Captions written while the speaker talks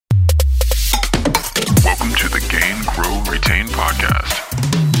Welcome to the Gain, Grow, Retain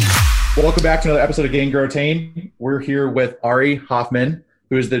podcast. Welcome back to another episode of Gain, Grow, Retain. We're here with Ari Hoffman,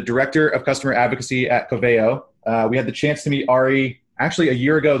 who is the Director of Customer Advocacy at Coveo. We had the chance to meet Ari actually a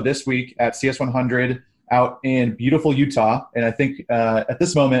year ago this week at CS100 out in beautiful Utah. And I think at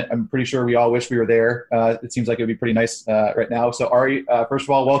this moment, I'm pretty sure we all wish we were there. It seems like it would be pretty nice right now. So Ari, first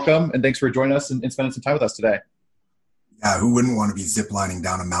of all, welcome and thanks for joining us and spending some time with us today. Yeah, who wouldn't want to be ziplining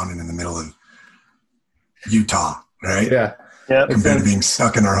down a mountain in the middle of Utah, right? Yeah. Compared to being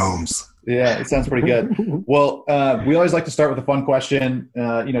stuck in our homes. Yeah, it sounds pretty good. Well, we always like to start with a fun question,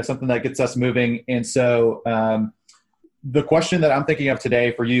 something that gets us moving. And so the question that I'm thinking of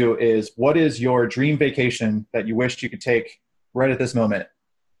today for you is, what is your dream vacation that you wished you could take right at this moment?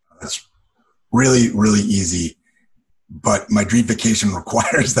 That's really, really easy. But my dream vacation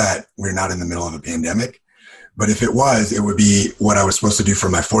requires that we're not in the middle of a pandemic. But if it was, it would be what I was supposed to do for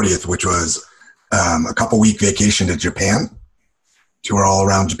my 40th, which was a couple-week vacation to Japan. Tour all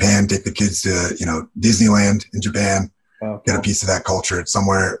around Japan, take the kids to, Disneyland in Japan, cool. Get a piece of that culture. It's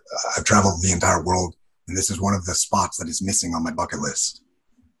somewhere I've traveled the entire world, and this is one of the spots that is missing on my bucket list.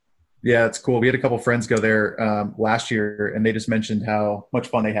 Yeah, it's cool. We had a couple friends go there last year, and they just mentioned how much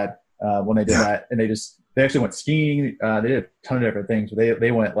fun they had when they did that. And they actually went skiing. They did a ton of different things, but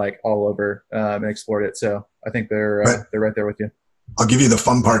they went like all over and explored it. So I think they're right there with you. I'll give you the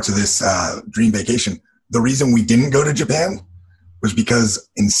fun parts of this dream vacation. The reason we didn't go to Japan was because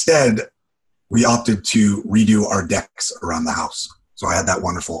instead we opted to redo our decks around the house. So I had that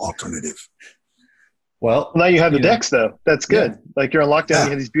wonderful alternative. Well, now you have the decks though. That's good. Yeah. Like you're on lockdown. Yeah. You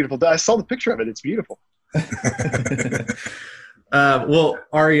have these beautiful decks. I saw the picture of it. It's beautiful. Well,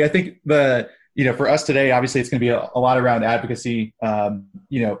 Ari, I think for us today, obviously it's going to be a lot around advocacy,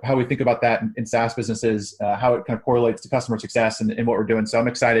 how we think about that in SaaS businesses, how it kind of correlates to customer success and what we're doing. So I'm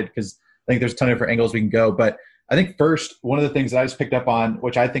excited because I think there's a ton of different angles we can go. But I think first, one of the things that I just picked up on,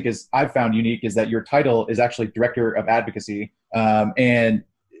 which I think I've found unique, is that your title is actually Director of Advocacy. And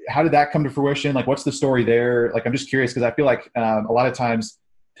how did that come to fruition? Like, what's the story there? Like, I'm just curious because I feel like a lot of times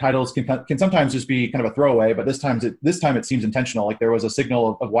titles can sometimes just be kind of a throwaway, but this time it seems intentional. Like there was a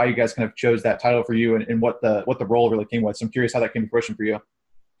signal of why you guys kind of chose that title for you and what the role really came with. So I'm curious how that came to fruition for you.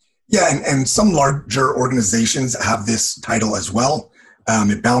 Yeah, and some larger organizations have this title as well.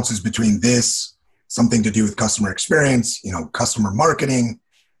 It bounces between this, something to do with customer experience, customer marketing.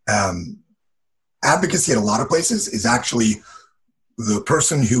 Advocacy at a lot of places is actually the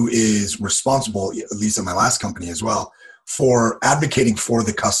person who is responsible, at least at my last company as well, for advocating for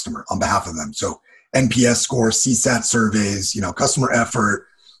the customer on behalf of them. So NPS scores, CSAT surveys, customer effort,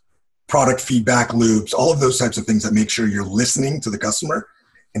 product feedback loops, all of those types of things that make sure you're listening to the customer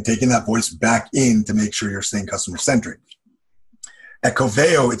and taking that voice back in to make sure you're staying customer centric. At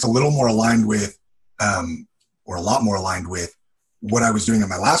Coveo, it's a little more aligned with, or a lot more aligned with what I was doing at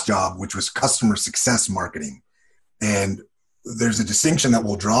my last job, which was customer success marketing. And there's a distinction that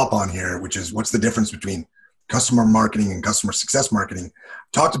we'll draw upon here, which is what's the difference between customer marketing and customer success marketing.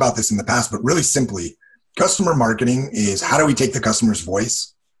 Talked about this in the past, but really simply, customer marketing is how do we take the customer's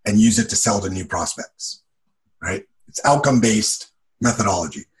voice and use it to sell to new prospects, right? It's outcome-based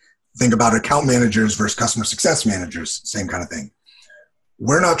methodology. Think about account managers versus customer success managers, same kind of thing.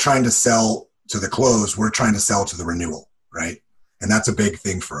 We're not trying to sell to the close, we're trying to sell to the renewal, right? And that's a big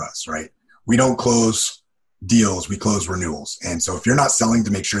thing for us, right? We don't close deals, we close renewals. And so if you're not selling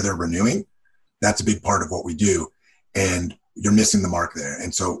to make sure they're renewing, that's a big part of what we do. And you're missing the mark there.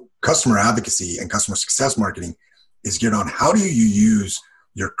 And so customer advocacy and customer success marketing is geared on how do you use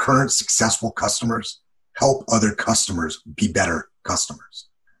your current successful customers, help other customers be better customers,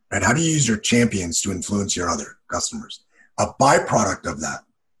 right? How do you use your champions to influence your other customers? A byproduct of that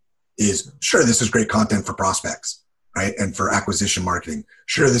is, sure, this is great content for prospects, right? And for acquisition marketing.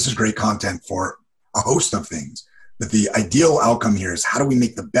 Sure, this is great content for a host of things. But the ideal outcome here is how do we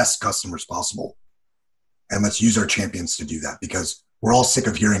make the best customers possible? And let's use our champions to do that because we're all sick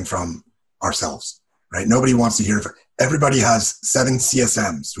of hearing from ourselves, right? Nobody wants to hear. Everybody has 7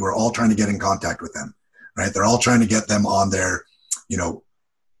 CSMs who are all trying to get in contact with them, right? They're all trying to get them on their,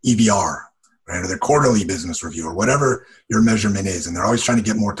 EBR, right? Or their quarterly business review or whatever your measurement is. And they're always trying to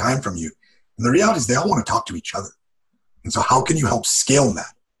get more time from you. And the reality is they all want to talk to each other. And so how can you help scale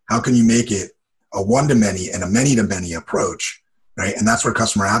that? How can you make it a one-to-many and a many-to-many approach, right? And that's where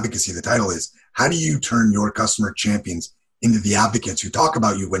customer advocacy, the title is. How do you turn your customer champions into the advocates who talk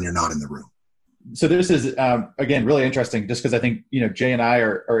about you when you're not in the room? So this is, again, really interesting just because I think, Jay and I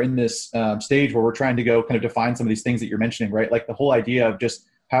are in this stage where we're trying to go kind of define some of these things that you're mentioning, right? Like the whole idea of just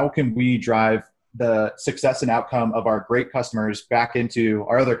how can we drive the success and outcome of our great customers back into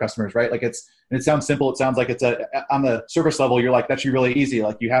our other customers, right? Like it sounds simple. It sounds like it's on the surface level, you're like, that should be really easy.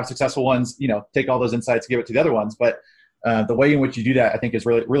 Like you have successful ones, take all those insights, give it to the other ones. But the way in which you do that, I think, is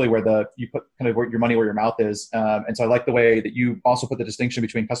really, really where you put kind of your money where your mouth is. And so I like the way that you also put the distinction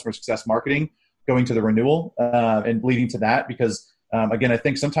between customer success marketing going to the renewal and leading to that, because again, I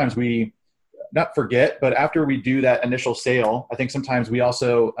think sometimes we not forget, but after we do that initial sale, I think sometimes we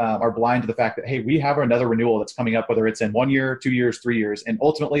also are blind to the fact that, hey, we have another renewal that's coming up, whether it's in 1 year, 2 years, 3 years. And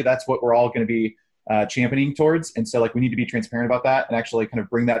ultimately that's what we're all going to be championing towards. And so like, we need to be transparent about that and actually kind of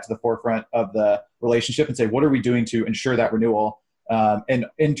bring that to the forefront of the relationship and say, what are we doing to ensure that renewal? And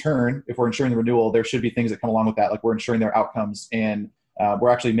in turn, if we're ensuring the renewal, there should be things that come along with that. Like we're ensuring their outcomes, and we're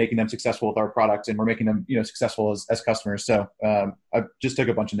actually making them successful with our product, and we're making them, successful as customers. So I just took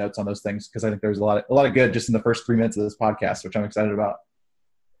a bunch of notes on those things because I think there's a lot of good just in the first 3 minutes of this podcast, which I'm excited about.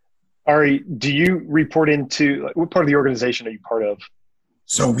 Ari, do you report into, what part of the organization are you part of?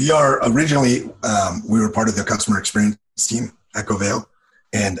 So we are originally, we were part of the customer experience team at Coveo,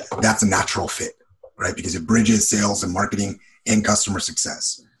 and that's a natural fit, right? Because it bridges sales and marketing and customer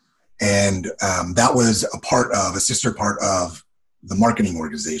success. And that was a sister part of the marketing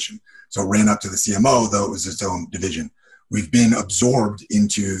organization. So it ran up to the CMO, though it was its own division. We've been absorbed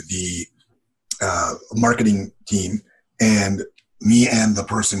into the marketing team, and me and the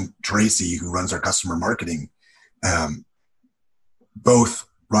person, Tracy, who runs our customer marketing, both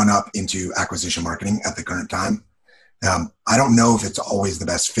run up into acquisition marketing at the current time. I don't know if it's always the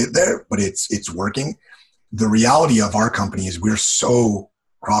best fit there, but it's working. The reality of our company is we're so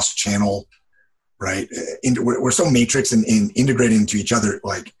cross-channel, right? We're so matrix and integrated into each other.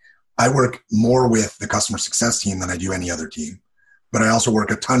 Like I work more with the customer success team than I do any other team, but I also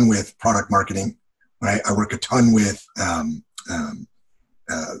work a ton with product marketing, right? I work a ton with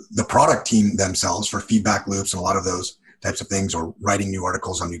the product team themselves for feedback loops and a lot of those types of things, or writing new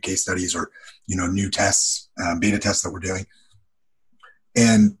articles on new case studies, or, new tests, beta tests that we're doing.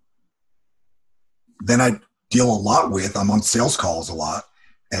 And then I deal a lot with, I'm on sales calls a lot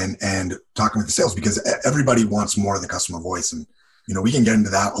and talking with the sales, because everybody wants more of the customer voice. And, we can get into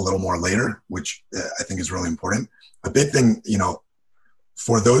that a little more later, which I think is really important. A big thing,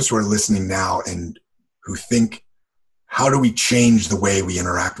 for those who are listening now and who think, how do we change the way we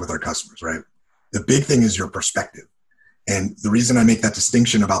interact with our customers, right? The big thing is your perspective. And the reason I make that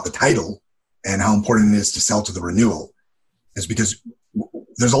distinction about the title and how important it is to sell to the renewal is because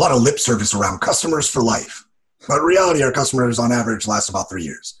there's a lot of lip service around customers for life. But in reality, our customers on average last about 3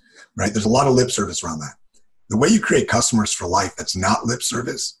 years, right? There's a lot of lip service around that. The way you create customers for life that's not lip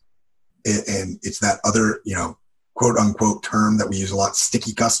service, and it's that other, quote unquote term that we use a lot,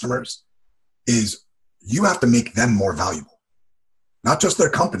 sticky customers, is you have to make them more valuable. Not just their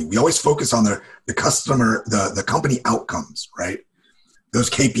company. We always focus on the customer, the company outcomes, right? Those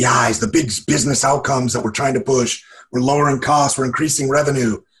KPIs, the big business outcomes that we're trying to push. We're lowering costs, we're increasing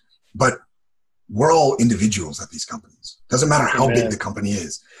revenue, but we're all individuals at these companies. Doesn't matter how big the company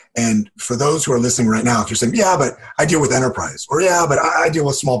is. And for those who are listening right now, if you're saying, yeah, but I deal with enterprise, or yeah, but I deal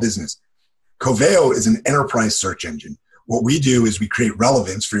with small business. Coveo is an enterprise search engine. What we do is we create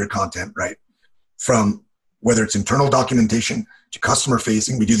relevance for your content, right? From whether it's internal documentation to customer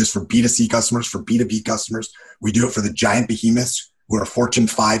facing. We do this for B2C customers, for B2B customers. We do it for the giant behemoths who are Fortune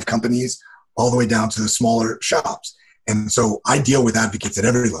 5 companies, all the way down to the smaller shops. And so I deal with advocates at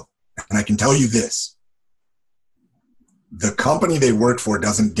every level. And I can tell you this, the company they work for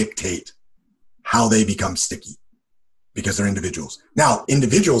doesn't dictate how they become sticky, because they're individuals. Now,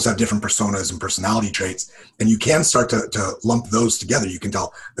 individuals have different personas and personality traits, and you can start to lump those together. You can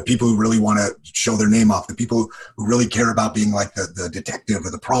tell the people who really want to show their name off, the people who really care about being like the detective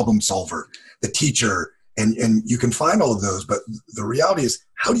or the problem solver, the teacher, and you can find all of those. But the reality is,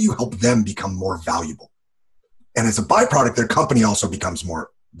 how do you help them become more valuable? And as a byproduct, their company also becomes more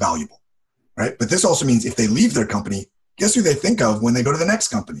valuable, right? But this also means if they leave their company, guess who they think of when they go to the next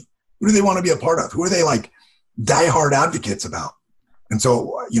company? Who do they want to be a part of? Who are they like diehard advocates about? And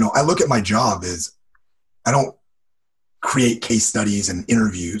so, I look at my job as, I don't create case studies and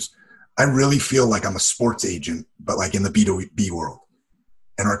interviews. I really feel like I'm a sports agent, but like in the B2B world.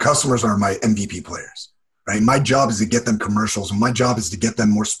 And our customers are my MVP players, right? My job is to get them commercials, and my job is to get them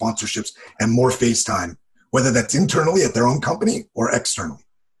more sponsorships and more face time, whether that's internally at their own company or externally.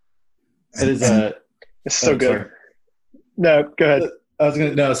 It's so good. Sorry. No, go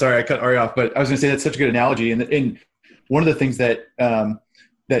ahead. Sorry, I cut Ari off, but I was going to say that's such a good analogy. And one of the things that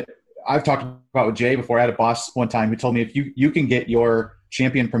that I've talked about with Jay before, I had a boss one time who told me, if you can get your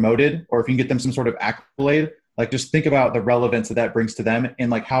champion promoted, or if you can get them some sort of accolade, like just think about the relevance that brings to them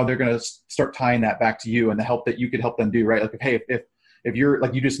and like how they're going to start tying that back to you and the help that you could help them do, right? Like, if you're,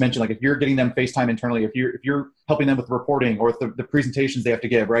 like you just mentioned, like if you're getting them FaceTime internally, if you're helping them with reporting or with the presentations they have to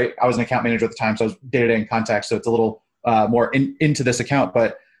give, right? I was an account manager at the time, so I was day-to-day in contact. So it's a little more into this account,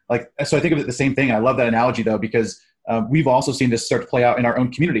 but like, so I think of it the same thing. I love that analogy though, because we've also seen this start to play out in our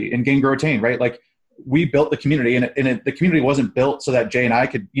own community in Gain, Grow, Retain, right? Like we built the community and the community wasn't built so that Jay and I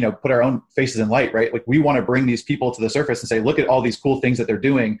could, put our own faces in light, right? Like we want to bring these people to the surface and say, look at all these cool things that they're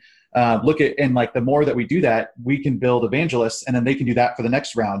doing. And like the more that we do that, we can build evangelists, and then they can do that for the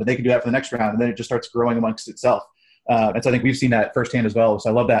next round, and they can do that for the next round, and then it just starts growing amongst itself. And so I think we've seen that firsthand as well. So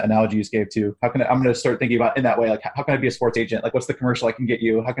I love that analogy you just gave too. I'm going to start thinking about in that way. Like, how can I be a sports agent? Like, what's the commercial I can get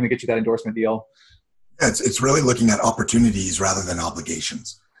you? How can I get you that endorsement deal? It's really looking at opportunities rather than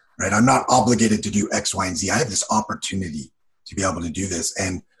obligations, right? I'm not obligated to do X, Y, and Z. I have this opportunity to be able to do this.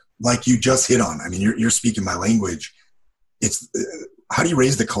 And like you just hit on, I mean, you're speaking my language. It's how do you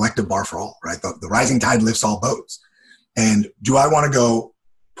raise the collective bar for all, right? The rising tide lifts all boats. And do I want to go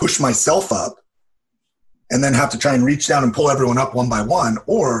push myself up and then have to try and reach down and pull everyone up one by one?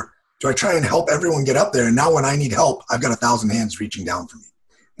 Or do I try and help everyone get up there? And now when I need help, I've got 1,000 hands reaching down for me.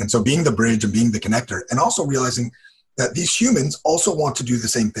 And so being the bridge and being the connector, and also realizing that these humans also want to do the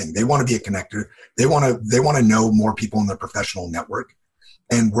same thing. They want to be a connector. They want to know more people in their professional network.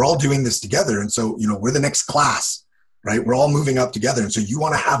 And we're all doing this together. And so, we're the next class, right? We're all moving up together. And so you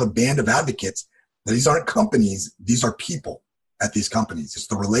want to have a band of advocates. These aren't companies. These are people at these companies. It's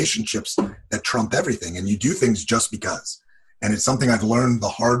the relationships that trump everything. And you do things just because. And it's something I've learned the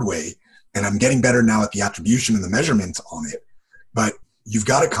hard way. And I'm getting better now at the attribution and the measurements on it. But you've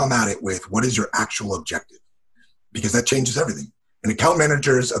got to come at it with what is your actual objective, because that changes everything. An account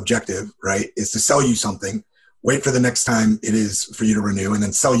manager's objective, right, is to sell you something, wait for the next time it is for you to renew, and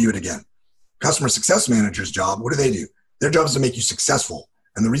then sell you it again. Customer success manager's job, what do? Their job is to make you successful.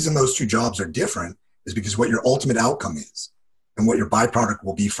 And the reason those two jobs are different is because what your ultimate outcome is and what your byproduct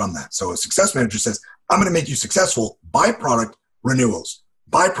will be from that. So a success manager says, I'm going to make you successful. Byproduct, renewals.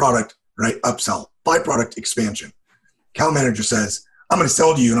 Byproduct, right, upsell. Byproduct, expansion. Account manager says, I'm going to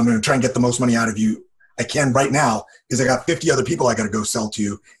sell to you and I'm going to try and get the most money out of you I can right now because I got 50 other people I got to go sell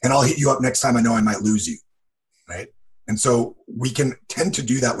to, and I'll hit you up next time I know I might lose you, right? And so we can tend to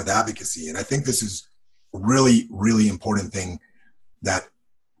do that with advocacy. And I think this is a really, really important thing that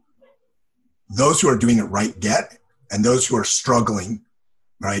those who are doing it right get, and those who are struggling,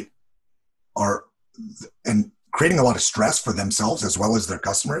 right, are, and creating a lot of stress for themselves as well as their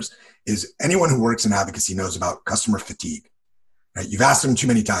customers, is anyone who works in advocacy knows about customer fatigue. Right? You've asked them too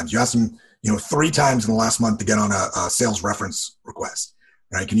many times. You asked them, 3 times in the last month to get on a sales reference request.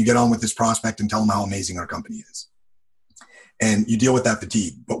 Right? Can you get on with this prospect and tell them how amazing our company is? And you deal with that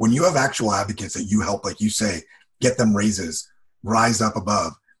fatigue. But when you have actual advocates that you help, like you say, get them raises, rise up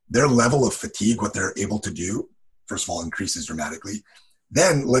above, their level of fatigue, what they're able to do, first of all, increases dramatically.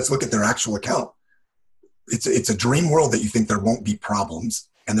 Then let's look at their actual account. It's a dream world that you think there won't be problems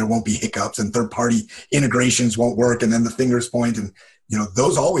and there won't be hiccups and third-party integrations won't work and then the fingers point and,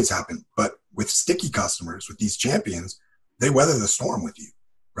 those always happen. But with sticky customers, with these champions, they weather the storm with you,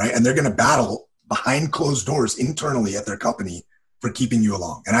 right? And they're going to battle behind closed doors internally at their company for keeping you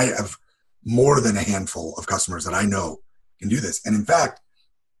along. And I have more than a handful of customers that I know can do this. And in fact,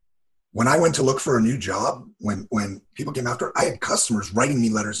 when I went to look for a new job, when people came after, I had customers writing me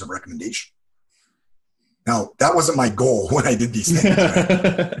letters of recommendation. Now, that wasn't my goal when I did these things,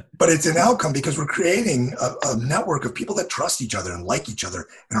 right? But it's an outcome because we're creating a network of people that trust each other and like each other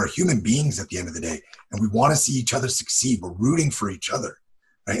and are human beings at the end of the day. And we want to see each other succeed. We're rooting for each other,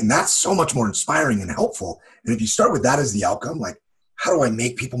 right? And that's so much more inspiring and helpful. And if you start with that as the outcome, like, how do I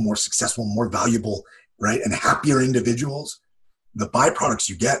make people more successful, more valuable, right? And happier individuals? The byproducts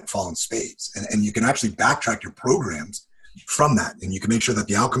you get fall in spades. And you can actually backtrack your programs from that. And you can make sure that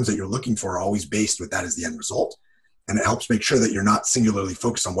the outcomes that you're looking for are always based with that as the end result. And it helps make sure that you're not singularly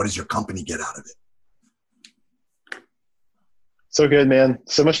focused on what does your company get out of it. So good, man.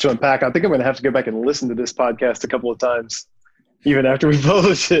 So much to unpack. I think I'm going to have to go back and listen to this podcast a couple of times, even after we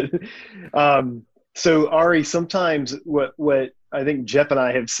publish it. So Ari, sometimes what I think Jeff and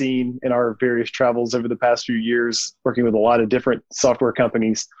I have seen in our various travels over the past few years, working with a lot of different software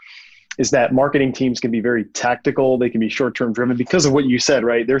companies, is that marketing teams can be very tactical. They can be short-term driven because of what you said,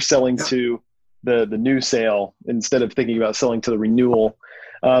 right? They're selling to the new sale instead of thinking about selling to the renewal.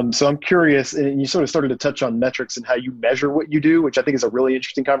 So I'm curious, and you sort of started to touch on metrics and how you measure what you do, which I think is a really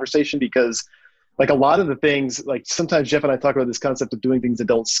interesting conversation because like a lot of the things, like sometimes Jeff and I talk about this concept of doing things that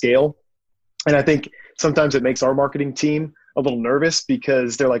don't scale. And I think sometimes it makes our marketing team a little nervous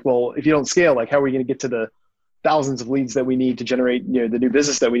because they're like, well, if you don't scale, like how are we going to get to the thousands of leads that we need to generate, the new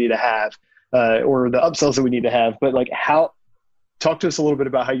business that we need to have, or the upsells that we need to have. But like, talk to us a little bit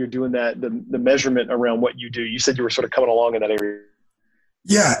about how you're doing that, the measurement around what you do. You said you were sort of coming along in that area.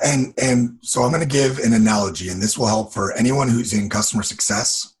 Yeah. And so I'm going to give an analogy, and this will help for anyone who's in customer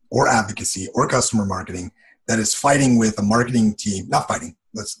success or advocacy or customer marketing that is fighting with a marketing team, not fighting,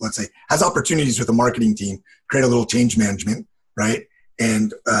 let's say, has opportunities with a marketing team, create a little change management, right?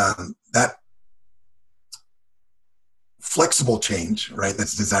 And that flexible change, right,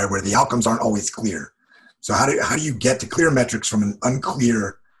 that's desired, where the outcomes aren't always clear. So how do you get to clear metrics from an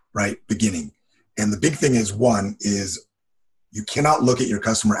unclear, right, beginning? And the big thing is, one is you cannot look at your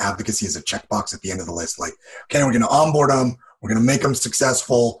customer advocacy as a checkbox at the end of the list. Like, okay, we're going to onboard them, we're going to make them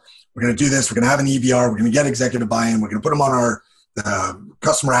successful, we're going to do this, we're going to have an EVR, we're going to get executive buy-in, we're going to put them on our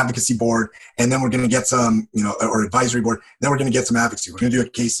customer advocacy board, and then we're going to get some, or advisory board, then we're going to get some advocacy. We're going to do a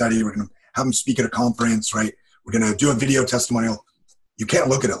case study, we're going to have them speak at a conference, right? We're going to do a video testimonial. You can't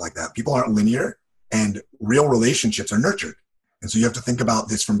look at it like that. People aren't linear, and real relationships are nurtured. And so you have to think about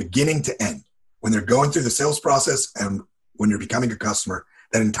this from beginning to end. When they're going through the sales process and when you're becoming a customer,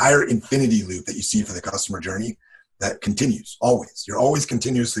 that entire infinity loop that you see for the customer journey, that continues always. You're always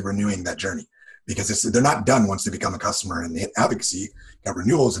continuously renewing that journey, because they're not done once they become a customer in the advocacy. You've got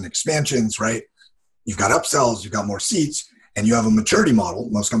renewals and expansions, right? You've got upsells, you've got more seats, and you have a maturity model.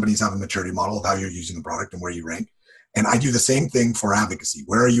 Most companies have a maturity model of how you're using the product and where you rank. And I do the same thing for advocacy.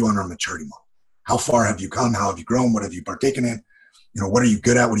 Where are you on our maturity model? How far have you come? How have you grown? What have you partaken in? What are you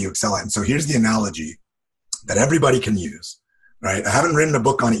good at? What do you excel at? And so here's the analogy that everybody can use, right? I haven't written a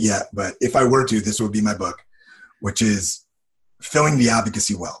book on it yet, but if I were to, this would be my book, which is filling the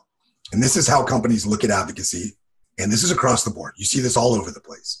advocacy well. And this is how companies look at advocacy. And this is across the board. You see this all over the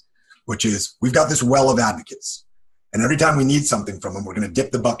place, which is we've got this well of advocates. And every time we need something from them, we're going to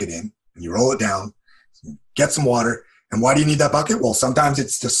dip the bucket in, and you roll it down, get some water. And why do you need that bucket? Well, sometimes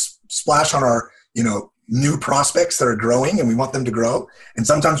it's to splash on our, new prospects that are growing and we want them to grow. And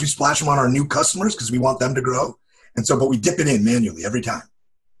sometimes we splash them on our new customers because we want them to grow. And so, but we dip it in manually every time.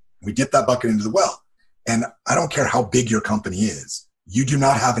 We dip that bucket into the well. And I don't care how big your company is, you do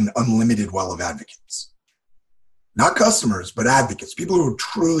not have an unlimited well of advocates. Not customers, but advocates, people who are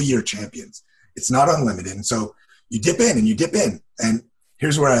truly your champions. It's not unlimited. And so you dip in and you dip in. And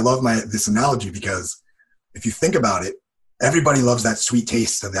here's where I love this analogy, because if you think about it, everybody loves that sweet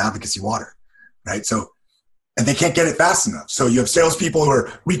taste of the advocacy water, right? So, and they can't get it fast enough. So you have salespeople who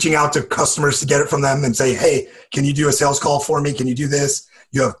are reaching out to customers to get it from them and say, hey, can you do a sales call for me? Can you do this?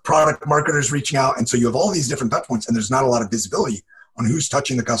 You have product marketers reaching out. And so you have all these different touch points, and there's not a lot of visibility on who's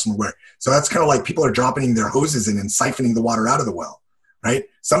touching the customer where. So that's kind of like people are dropping their hoses in and siphoning the water out of the well, right?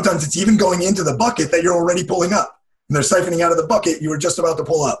 Sometimes it's even going into the bucket that you're already pulling up, and they're siphoning out of the bucket you were just about to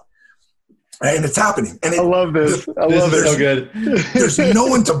pull up. Right? And it's happening. And I love this. I love it. So good. There's no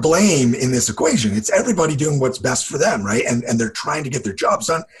one to blame in this equation. It's everybody doing what's best for them, right? And they're trying to get their jobs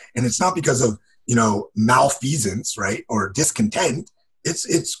done. And it's not because of, malfeasance, right? Or discontent.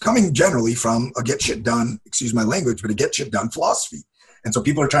 It's coming generally from a get shit done, excuse my language, but a get shit done philosophy. And so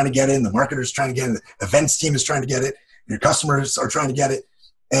people are trying to get in, the marketer's trying to get in, the events team is trying to get it, your customers are trying to get it.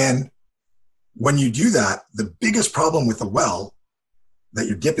 And when you do that, the biggest problem with the well that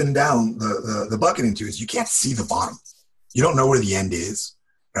you're dipping down the bucket into is you can't see the bottom. You don't know where the end is,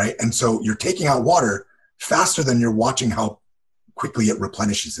 right? And so you're taking out water faster than you're watching how quickly it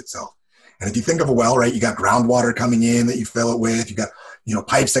replenishes itself. And if you think of a well, right, you got groundwater coming in that you fill it with, you got,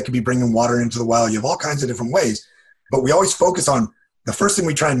 pipes that could be bringing water into the well. You have all kinds of different ways, but we always focus on the first thing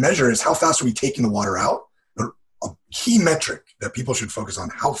we try and measure is how fast are we taking the water out? A key metric that people should focus on,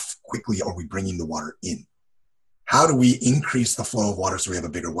 how quickly are we bringing the water in? How do we increase the flow of water so we have a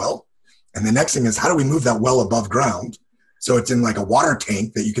bigger well? And the next thing is, how do we move that well above ground so it's in like a water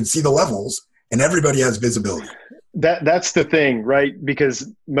tank that you can see the levels and everybody has visibility? That's the thing, right?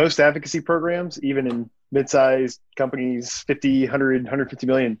 Because most advocacy programs, even in mid-sized companies, 50, 100, 150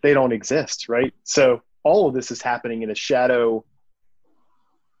 million, they don't exist, right? So all of this is happening in a shadow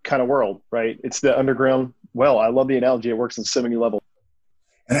kind of world, right? It's the underground well. I love the analogy. It works on so many levels.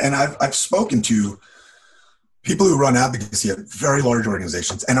 And I've spoken to people who run advocacy at very large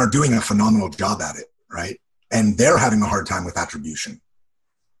organizations and are doing a phenomenal job at it, right? And they're having a hard time with attribution.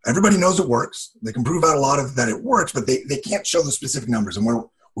 Everybody knows it works. They can prove out a lot of that it works, but they can't show the specific numbers. And where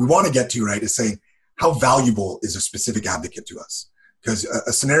we want to get to, right, is saying, how valuable is a specific advocate to us? Because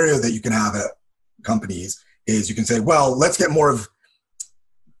a scenario that you can have at companies is you can say, well, let's get more of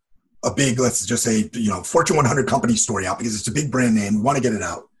a big, let's just say, Fortune 100 company story out because it's a big brand name. We want to get it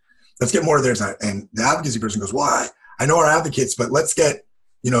out. Let's get more of theirs out. And the advocacy person goes, why? I know our advocates, but let's get,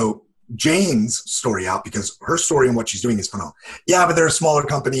 Jane's story out because her story and what she's doing is phenomenal. Yeah, but they're a smaller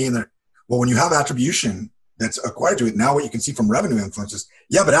company and well, when you have attribution that's acquired to it, now what you can see from revenue influences,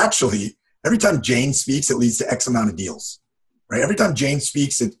 yeah, but actually every time Jane speaks, it leads to X amount of deals, right? Every time Jane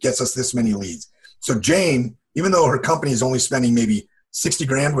speaks, it gets us this many leads. So Jane, even though her company is only spending maybe 60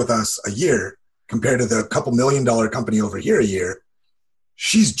 grand with us a year compared to the couple $1 million company over here a year,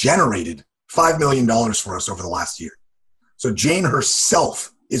 she's generated $5 million for us over the last year. So Jane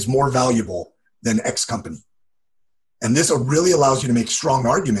herself is more valuable than X company. And this really allows you to make strong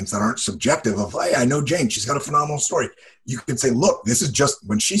arguments that aren't subjective of, hey, I know Jane, she's got a phenomenal story. You can say, look, this is just,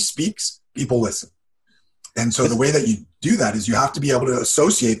 when she speaks, people listen. And so the way that you do that is you have to be able to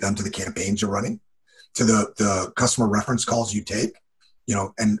associate them to the campaigns you're running, to the customer reference calls you take,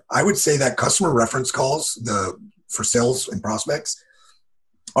 and I would say that customer reference calls for sales and prospects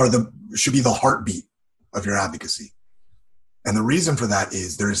should be the heartbeat of your advocacy. And the reason for that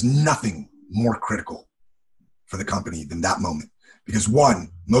is there is nothing more critical for the company than that moment. Because one,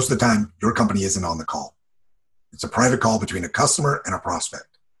 most of the time, your company isn't on the call. It's a private call between a customer and a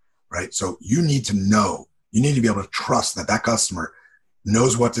prospect, right? So you need to be able to trust that customer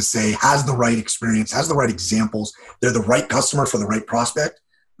knows what to say, has the right experience, has the right examples. They're the right customer for the right prospect,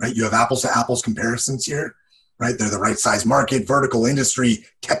 right? You have apples to apples comparisons here, right? They're the right size market, vertical industry,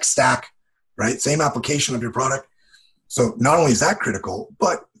 tech stack, right? Same application of your product. So not only is that critical,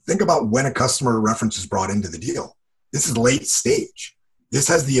 but think about when a customer reference is brought into the deal. This is late stage. This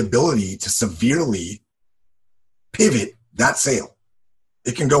has the ability to severely pivot that sale.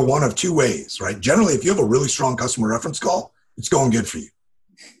 It can go one of two ways, right? Generally, if you have a really strong customer reference call, it's going good for you.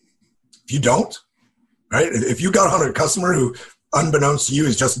 If you don't, right? If you got on a customer who, unbeknownst to you,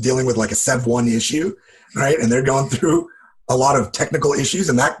 is just dealing with like a Sev 1 issue, right? And they're going through a lot of technical issues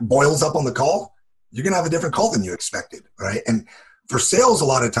and that boils up on the call, you're going to have a different call than you expected, right? And for sales, a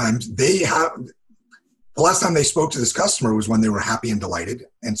lot of times the last time they spoke to this customer was when they were happy and delighted.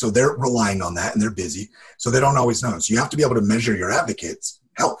 And so they're relying on that and they're busy. So they don't always know. So you have to be able to measure your advocates'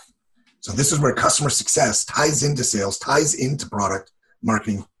 health. So this is where customer success ties into sales, ties into product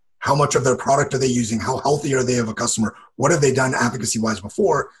marketing. How much of their product are they using? How healthy are they of a customer? What have they done advocacy-wise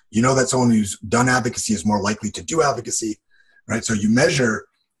before? You know that someone who's done advocacy is more likely to do advocacy, right? So you measure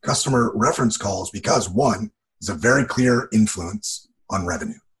customer reference calls because one is a very clear influence on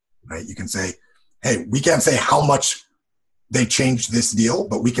revenue, right? You can say, hey, we can't say how much they changed this deal,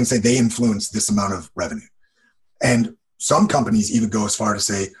 but we can say they influenced this amount of revenue. And some companies even go as far to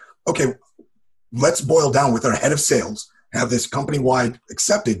say, okay, let's boil down with our head of sales, have this company-wide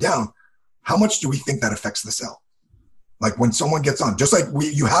accepted down. How much do we think that affects the sale? Like when someone gets on, just like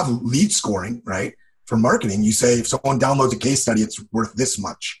you have lead scoring, right? For marketing, you say if someone downloads a case study, it's worth this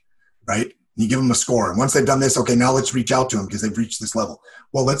much, right? And you give them a score. And once they've done this, okay, now let's reach out to them because they've reached this level.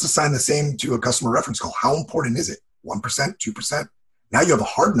 Well, let's assign the same to a customer reference call. How important is it? 1%, 2%? Now you have a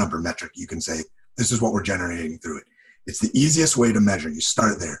hard number metric. You can say, this is what we're generating through it. It's the easiest way to measure. You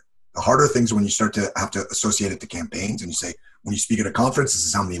start there. The harder things are when you start to have to associate it to campaigns and you say, when you speak at a conference, this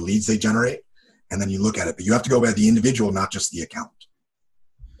is how many leads they generate. And then you look at it, but you have to go by the individual, not just the account.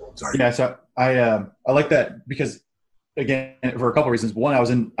 Sorry. Yeah. So I like that because again, for a couple of reasons. One, I was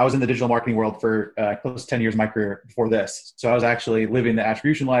in the digital marketing world for close to 10 years of my career before this. So I was actually living the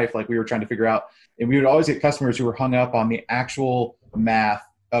attribution life. Like we were trying to figure out, and we would always get customers who were hung up on the actual math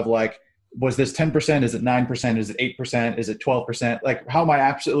of like, was this 10%? Is it 9%? Is it 8%? Is it 12%? Like, how am I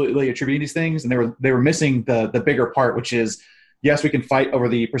absolutely attributing these things? And they were missing the bigger part, which is, yes, we can fight over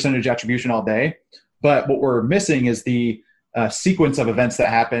the percentage attribution all day, but what we're missing is the sequence of events that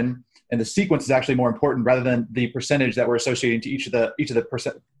happen, and the sequence is actually more important rather than the percentage that we're associating to each of the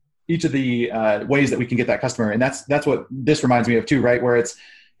ways that we can get that customer. And that's what this reminds me of too, right? Where it's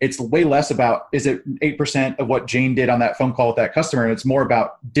way less about, is it 8% of what Jane did on that phone call with that customer? And it's more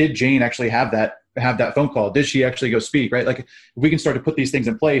about, did Jane actually have that phone call? Did she actually go speak, right? Like if we can start to put these things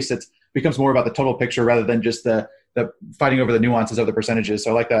in place, it becomes more about the total picture rather than just the fighting over the nuances of the percentages.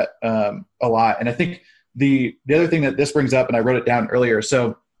 So I like that a lot. And I think the other thing that this brings up, and I wrote it down earlier.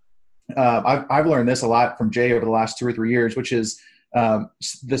 So I've learned this a lot from Jay over the last 2 or 3 years, which is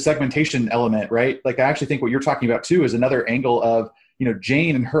the segmentation element, right? Like I actually think what you're talking about too is another angle of,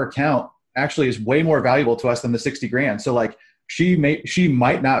 Jane and her account actually is way more valuable to us than the 60 grand. So like she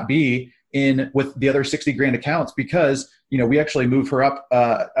might not be in with the other 60 grand accounts because, we actually move her up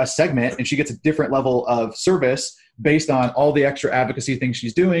a segment and she gets a different level of service based on all the extra advocacy things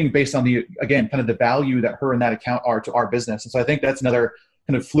she's doing, based on kind of the value that her and that account are to our business. And so I think that's another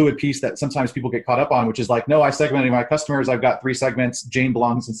kind of fluid piece that sometimes people get caught up on, which is like, no, I segmented my customers. I've got 3 segments. Jane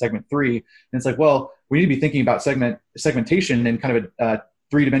belongs in segment 3. And it's like, well, we need to be thinking about segmentation in kind of a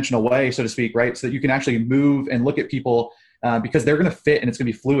three-dimensional way, so to speak, right? So that you can actually move and look at people because they're going to fit and it's going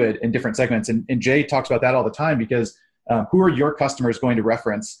to be fluid in different segments. And Jay talks about that all the time because who are your customers going to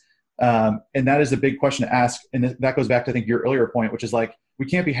reference? And that is a big question to ask. And that goes back to, I think, your earlier point, which is like, we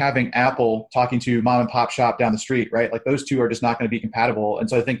can't be having Apple talking to mom and pop shop down the street, right? Like those two are just not going to be compatible. And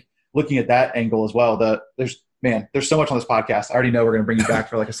so I think looking at that angle as well, there's so much on this podcast. I already know we're going to bring you back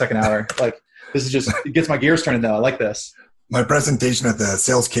for like a second hour. Like this is just, it gets my gears turning though. I like this. My presentation at the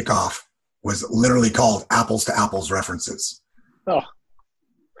sales kickoff was literally called Apples to Apples References. Oh.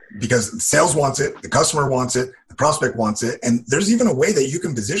 Because sales wants it, the customer wants it, the prospect wants it. And there's even a way that you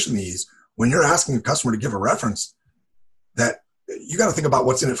can position these when you're asking a customer to give a reference that you got to think about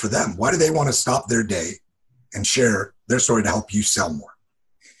what's in it for them. Why do they want to stop their day and share their story to help you sell more?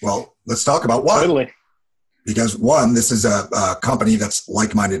 Well, let's talk about why. Totally. Because one, this is a company that's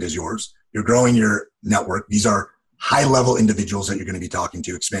like-minded as yours. You're growing your network. These are high-level individuals that you're going to be talking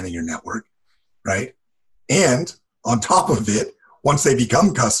to, expanding your network, right? And on top of it, once they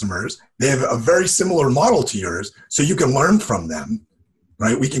become customers, they have a very similar model to yours, so you can learn from them,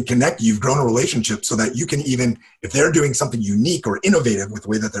 right? We can connect. You've grown a relationship so that you can even, if they're doing something unique or innovative with the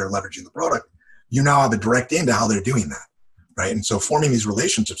way that they're leveraging the product, you now have a direct into how they're doing that, right? And so forming these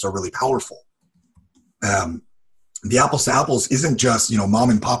relationships are really powerful. The apples to apples isn't just,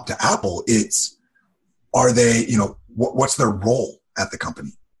 mom and pop to Apple. It's, are they, what's their role at the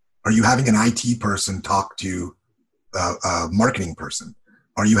company? Are you having an IT person talk to a marketing person?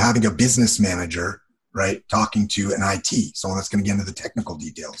 Are you having a business manager, right, talking to an IT, someone that's going to get into the technical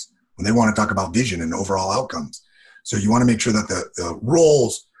details when they want to talk about vision and overall outcomes? So you want to make sure that the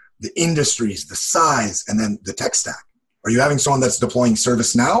roles, the industries, the size, and then the tech stack. Are you having someone that's deploying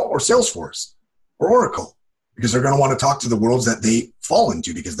ServiceNow or Salesforce or Oracle? Because they're going to want to talk to the worlds that they fall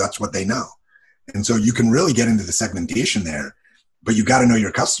into because that's what they know. And so you can really get into the segmentation there, but you got to know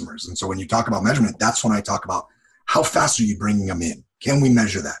your customers. And so when you talk about measurement, that's when I talk about how fast are you bringing them in? Can we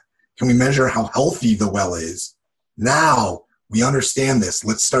measure that? Can we measure how healthy the well is? Now we understand this.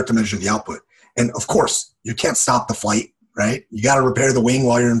 Let's start to measure the output. And of course, you can't stop the flight, right? You got to repair the wing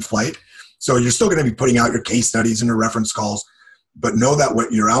while you're in flight. So you're still going to be putting out your case studies and your reference calls, but know that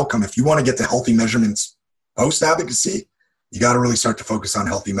what your outcome, if you want to get to healthy measurements post-advocacy, you got to really start to focus on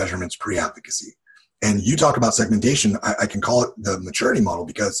healthy measurements pre-advocacy. And you talk about segmentation, I can call it the maturity model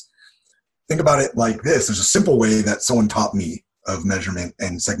because think about it like this. There's a simple way that someone taught me of measurement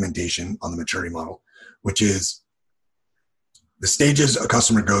and segmentation on the maturity model, which is the stages a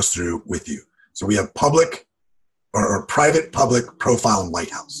customer goes through with you. So we have public or private, public, profile, and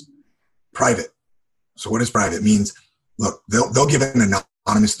lighthouse. Private. So what is private? It means, look, they'll give an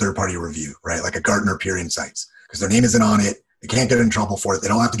anonymous third-party review, right? Like a Gartner Peer Insights, because their name isn't on it. They can't get in trouble for it. They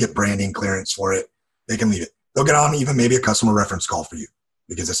don't have to get branding clearance for it. They can leave it. They'll get on even maybe a customer reference call for you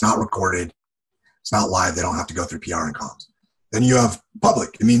because it's not recorded. It's not live. They don't have to go through PR and comms. Then you have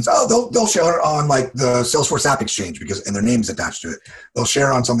public. It means, they'll share on like the Salesforce App Exchange and their name's attached to it. They'll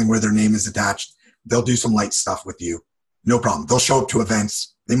share on something where their name is attached. They'll do some light stuff with you. No problem. They'll show up to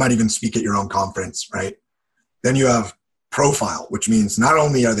events. They might even speak at your own conference, right? Then you have profile, which means not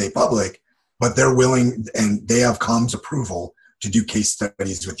only are they public, but they're willing and they have comms approval to do case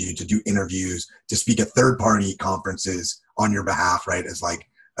studies with you, to do interviews, to speak at third-party conferences on your behalf, right, as like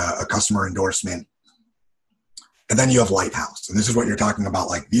a customer endorsement. And then you have lighthouse. And this is what you're talking about,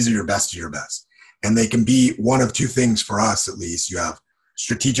 like these are your best of your best. And they can be one of two things for us, at least. You have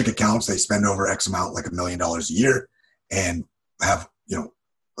strategic accounts. They spend over X amount, like $1 million a year, and have,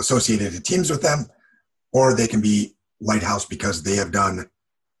 associated teams with them. Or they can be lighthouse because they have done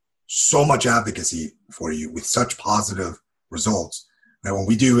so much advocacy for you with such positive results. Now, when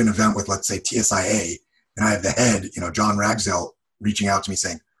we do an event with, let's say, TSIA, and I have the head, John Ragsdale, reaching out to me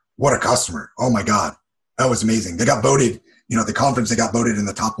saying, what a customer. Oh my God, that was amazing. They got voted, the conference, they got voted in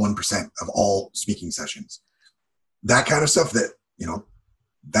the top 1% of all speaking sessions. That kind of stuff that,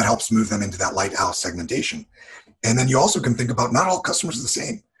 that helps move them into that lighthouse segmentation. And then you also can think about not all customers are the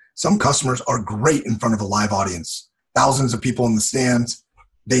same. Some customers are great in front of a live audience, thousands of people in the stands.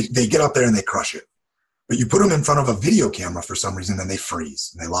 They get up there and they crush it. But you put them in front of a video camera for some reason and they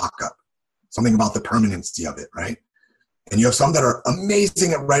freeze and they lock up. Something about the permanency of it, right? And you have some that are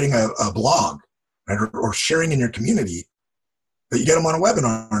amazing at writing a blog, right, or sharing in your community, but you get them on a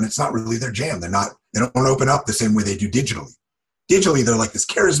webinar and it's not really their jam. They don't open up the same way they do digitally. Digitally, they're like this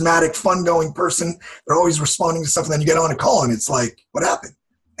charismatic, fun-going person. They're always responding to stuff, and then you get on a call and it's like, what happened?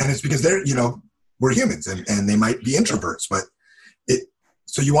 And it's because they're, we're humans and they might be introverts, but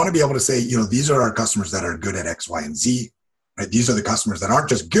so you want to be able to say, these are our customers that are good at X, Y, and Z, right? These are the customers that aren't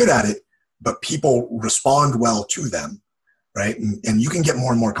just good at it, but people respond well to them. right? And you can get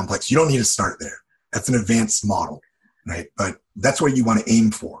more and more complex. You don't need to start there. That's an advanced model, right? But that's what you want to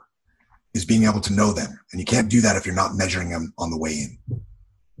aim for, is being able to know them. And you can't do that if you're not measuring them on the way in.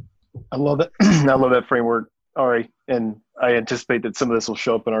 I love that. I love that framework, Ari. And I anticipate that some of this will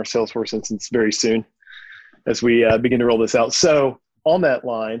show up in our Salesforce instance very soon as we begin to roll this out. So on that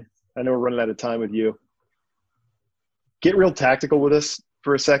line, I know we're running out of time with you. Get real tactical with us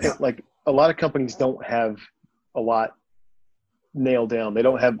for a second. Yeah. Like, a lot of companies don't have a lot nailed down. They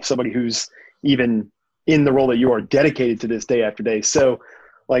don't have somebody who's even in the role that you are, dedicated to this day after day. So,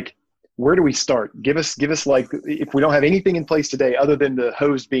 like, where do we start? Give us like, if we don't have anything in place today other than the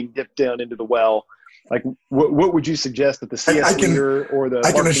hose being dipped down into the well, like what would you suggest that the CS leader or the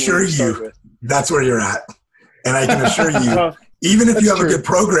I can assure you that's where you're at. And I can assure you, even if you have a good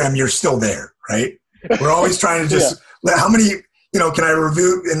program, you're still there, right? We're always trying to just how many, can I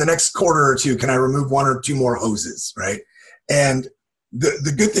remove in the next quarter or two, can I remove one or two more hoses, right? And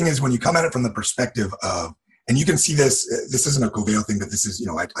the good thing is when you come at it from the perspective of, and you can see this isn't a Coveo thing, but this is,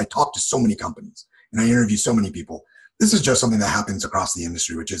 I talk to so many companies and I interview so many people. This is just something that happens across the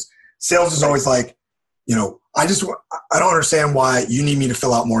industry, which is sales is always like, I don't understand why you need me to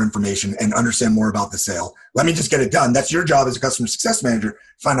fill out more information and understand more about the sale. Let me just get it done. That's your job as a customer success manager,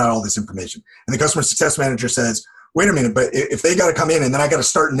 find out all this information. And the customer success manager says, wait a minute, but if they got to come in and then I got to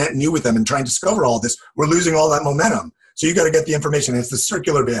start net new with them and try and discover all this, we're losing all that momentum. So you got to get the information. It's the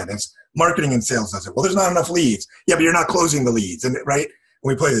circular bin. It's marketing and sales does it. Well, there's not enough leads. Yeah, but you're not closing the leads. And right,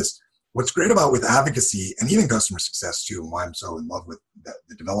 when we play this, what's great about with advocacy and even customer success too, and why I'm so in love with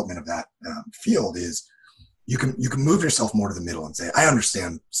the development of that field is you can move yourself more to the middle and say, I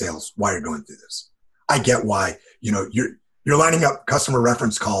understand sales, why you're going through this. I get why, you're lining up customer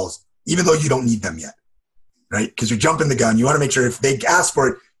reference calls, even though you don't need them yet, right? Because you're jumping the gun. You want to make sure if they ask for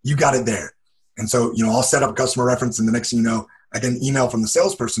it, you got it there. And so, I'll set up a customer reference and the next thing you know, I get an email from the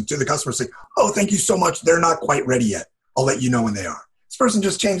salesperson to the customer saying, oh, thank you so much. They're not quite ready yet. I'll let you know when they are. This person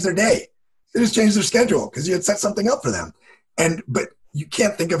just changed their day. They just changed their schedule because you had set something up for them. But you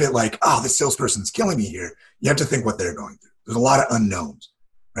can't think of it like, oh, this salesperson's killing me here. You have to think what they're going through. There's a lot of unknowns,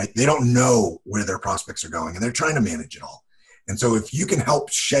 right? They don't know where their prospects are going and they're trying to manage it all. And so if you can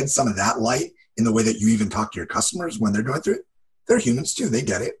help shed some of that light in the way that you even talk to your customers when they're going through it, they're humans too. They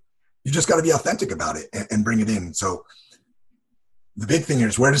get it. You just got to be authentic about it and bring it in. So the big thing here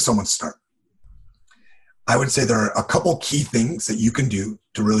is, where does someone start? I would say there are a couple key things that you can do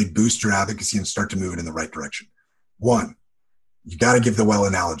to really boost your advocacy and start to move it in the right direction. One, you got to give the well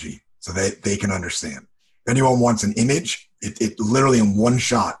analogy so they can understand. If anyone wants an image, it literally in one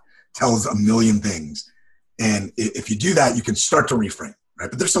shot tells a million things. And if you do that, you can start to reframe, right?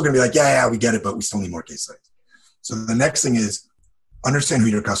 But they're still going to be like, yeah, we get it, but we still need more case studies. So the next thing is understand who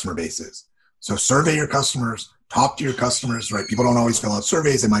your customer base is. So survey your customers, talk to your customers, right? People don't always fill out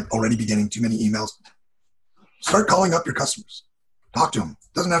surveys. They might already be getting too many emails. Start calling up your customers. Talk to them.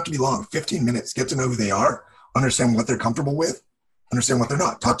 It doesn't have to be long. 15 minutes. Get to know who they are. Understand what they're comfortable with. Understand what they're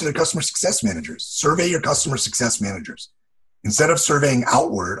not. Talk to their customer success managers. Survey your customer success managers. Instead of surveying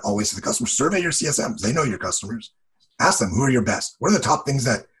outward always to the customer, survey your CSMs. They know your customers. Ask them, who are your best? What are the top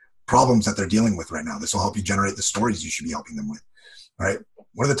problems that they're dealing with right now? This will help you generate the stories you should be helping them with, right?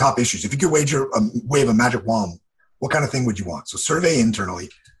 What are the top issues? If you could wave a magic wand, what kind of thing would you want? So survey internally,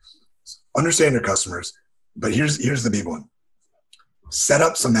 understand your customers, but here's the big one. Set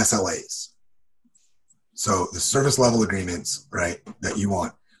up some SLAs. So the service level agreements, right, that you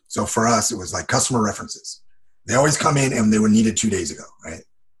want. So for us, it was like customer references. They always come in and they were needed 2 days ago, right?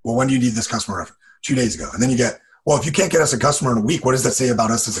 Well, when do you need this customer reference? 2 days ago. And then you get, well, if you can't get us a customer in a week, what does that say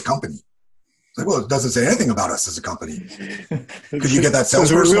about us as a company? It's like, well, it doesn't say anything about us as a company. Could you get that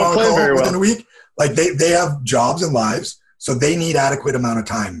salesperson on a call within a week? Like they have jobs and lives, so they need adequate amount of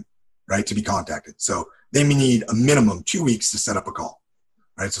time, right, to be contacted. So they may need a minimum 2 weeks to set up a call,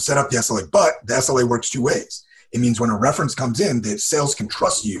 right? So set up the SLA, but the SLA works two ways. It means when a reference comes in, the sales can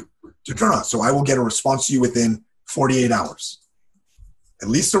trust you to turn on. So I will get a response to you within 48 hours, at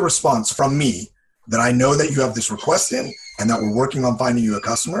least a response from me that I know that you have this request in and that we're working on finding you a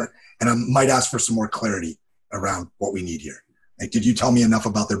customer. And I might ask for some more clarity around what we need here. Like, did you tell me enough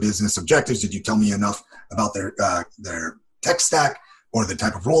about their business objectives? Did you tell me enough about their tech stack or the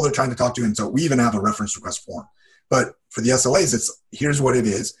type of role they're trying to talk to? And so we even have a reference request form. But for the SLAs, it's here's what it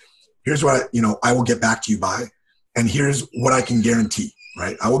is. Here's what I will get back to you by. And here's what I can guarantee,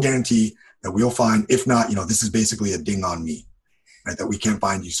 right? I will guarantee that we'll find, if not, this is basically a ding on me, right? That we can't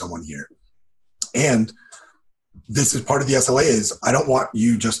find you someone here. And this is part of the SLA is I don't want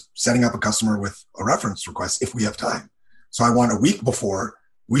you just setting up a customer with a reference request if we have time. So I want a week before,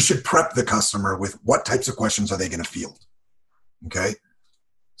 we should prep the customer with what types of questions are they going to field, Okay.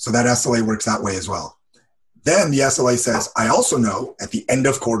 So that SLA works that way as well. Then the SLA says, I also know at the end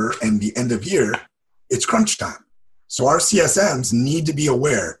of quarter and the end of year, it's crunch time. So our CSMs need to be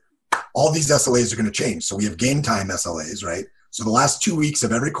aware all these SLAs are going to change. So we have game time SLAs, right? So the last 2 weeks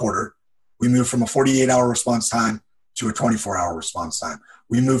of every quarter, we move from a 48-hour response time to a 24-hour response time.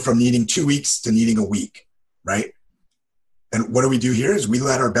 We move from needing 2 weeks to needing a week, right? And what do we do here is we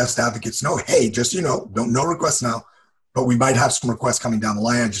let our best advocates know, hey, just, no requests now, but we might have some requests coming down the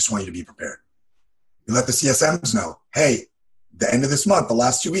line. I just want you to be prepared. We let the CSMs know, hey, the end of this month, the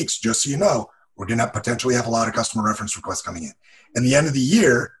last 2 weeks, just so you know, we're going to potentially have a lot of customer reference requests coming in. And the end of the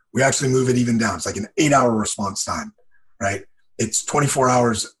year, we actually move it even down. It's like an 8-hour response time, right? It's 24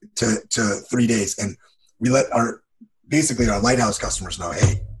 hours to 3 days. And we let our lighthouse customers know,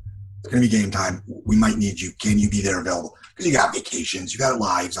 hey, it's going to be game time. We might need you. Can you be there available? Because you got vacations, you got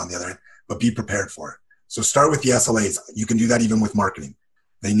lives on the other end, but be prepared for it. So start with the SLAs. You can do that even with marketing.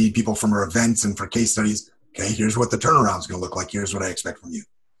 They need people from our events and for case studies. Okay, here's what the turnaround is going to look like. Here's what I expect from you.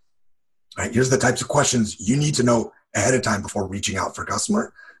 All right, here's the types of questions you need to know ahead of time before reaching out for a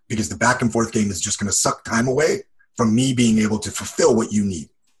customer, because the back and forth game is just going to suck time away from me being able to fulfill what you need.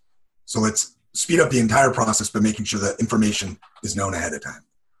 So let's speed up the entire process by making sure that information is known ahead of time.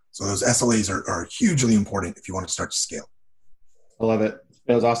 So those SLAs are hugely important if you want to start to scale. I love it.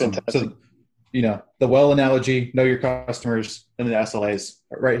 That was awesome. Fantastic. So, the well analogy, know your customers, and the SLAs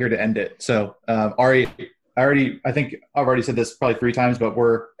right here to end it. So, Ari, I think I've already said this probably 3 times, but I'm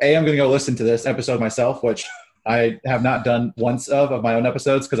going to go listen to this episode myself, which I have not done once of my own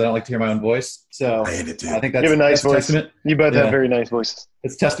episodes because I don't like to hear my own voice. So I hate it too. I think that's, you have a nice voice. Testament. You both have very nice voices.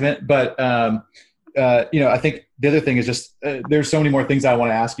 It's testament. But, I think the other thing is just there's so many more things I want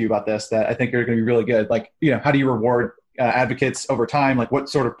to ask you about this that I think are going to be really good. Like, how do you reward advocates over time? Like, what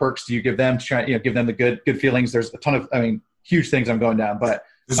sort of perks do you give them to try, give them the good feelings? There's a ton of, huge things I'm going down, but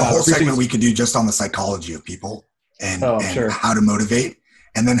there's a whole segment we could do just on the psychology of people and how to motivate,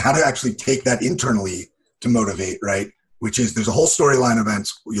 and then how to actually take that internally to motivate, right? Which is, there's a whole storyline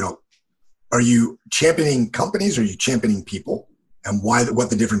events, are you championing companies or are you championing people? And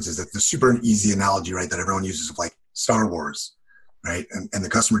what the difference is. It's a super easy analogy, right, that everyone uses of like Star Wars, right? And the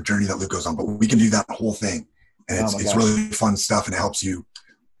customer journey that Luke goes on, but we can do that whole thing. And it's really fun stuff, and it helps you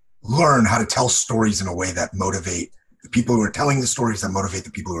learn how to tell stories in a way that motivate the people who are telling the stories, that motivate the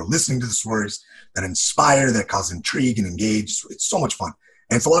people who are listening to the stories, that inspire, that cause intrigue and engage. It's so much fun.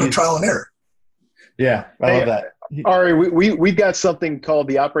 And it's a lot of trial and error. Yeah, I love that. Ari, we've got something called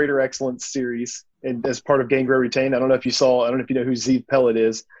the Operator Excellence Series, and as part of Gain, Grow, Retain. I don't know if you know who Zeev Pellet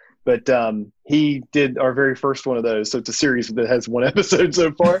is, but he did our very first one of those. So it's a series that has 1 episode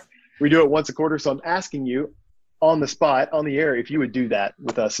so far. We do it once a quarter. So I'm asking you on the spot, on the air, if you would do that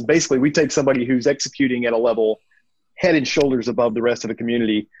with us. And basically, we take somebody who's executing at a level head and shoulders above the rest of the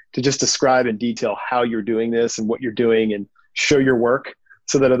community to just describe in detail how you're doing this and what you're doing and show your work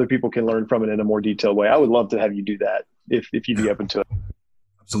so that other people can learn from it in a more detailed way. I would love to have you do that if you'd be open to it.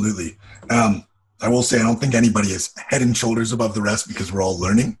 Absolutely. I will say, I don't think anybody is head and shoulders above the rest because we're all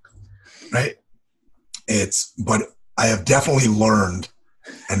learning, right? But I have definitely learned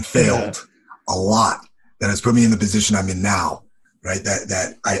and failed a lot that has put me in the position I'm in now, right?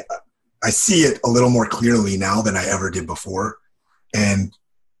 That I see it a little more clearly now than I ever did before. And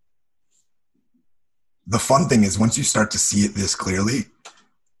the fun thing is, once you start to see it this clearly,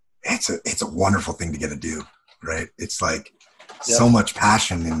 it's a wonderful thing to get to do, right? It's like so much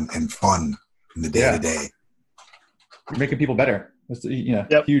passion and fun in the day to day. You're making people better. It's,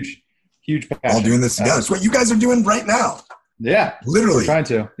 huge passion. All doing this together. It's what you guys are doing right now. Yeah. Literally. We're trying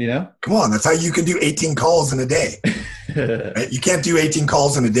to, Come on. That's how you can do 18 calls in a day. Right? You can't do 18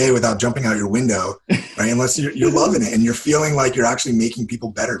 calls in a day without jumping out your window, right? Unless you're loving it and you're feeling like you're actually making people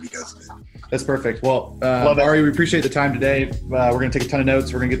better because of it. That's perfect. Well, Ari, we appreciate the time today. We're going to take a ton of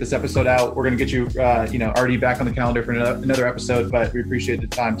notes. We're going to get this episode out. We're going to get you, already back on the calendar for another episode, but we appreciate the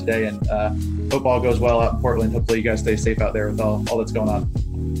time today, and hope all goes well out in Portland. Hopefully you guys stay safe out there with all that's going on.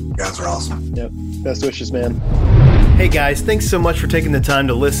 You guys are awesome. Yep. Best wishes, man. Hey guys, thanks so much for taking the time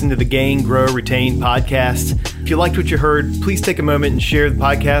to listen to the Gain, Grow, Retain podcast. If you liked what you heard, please take a moment and share the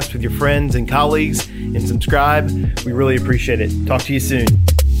podcast with your friends and colleagues and subscribe. We really appreciate it. Talk to you soon.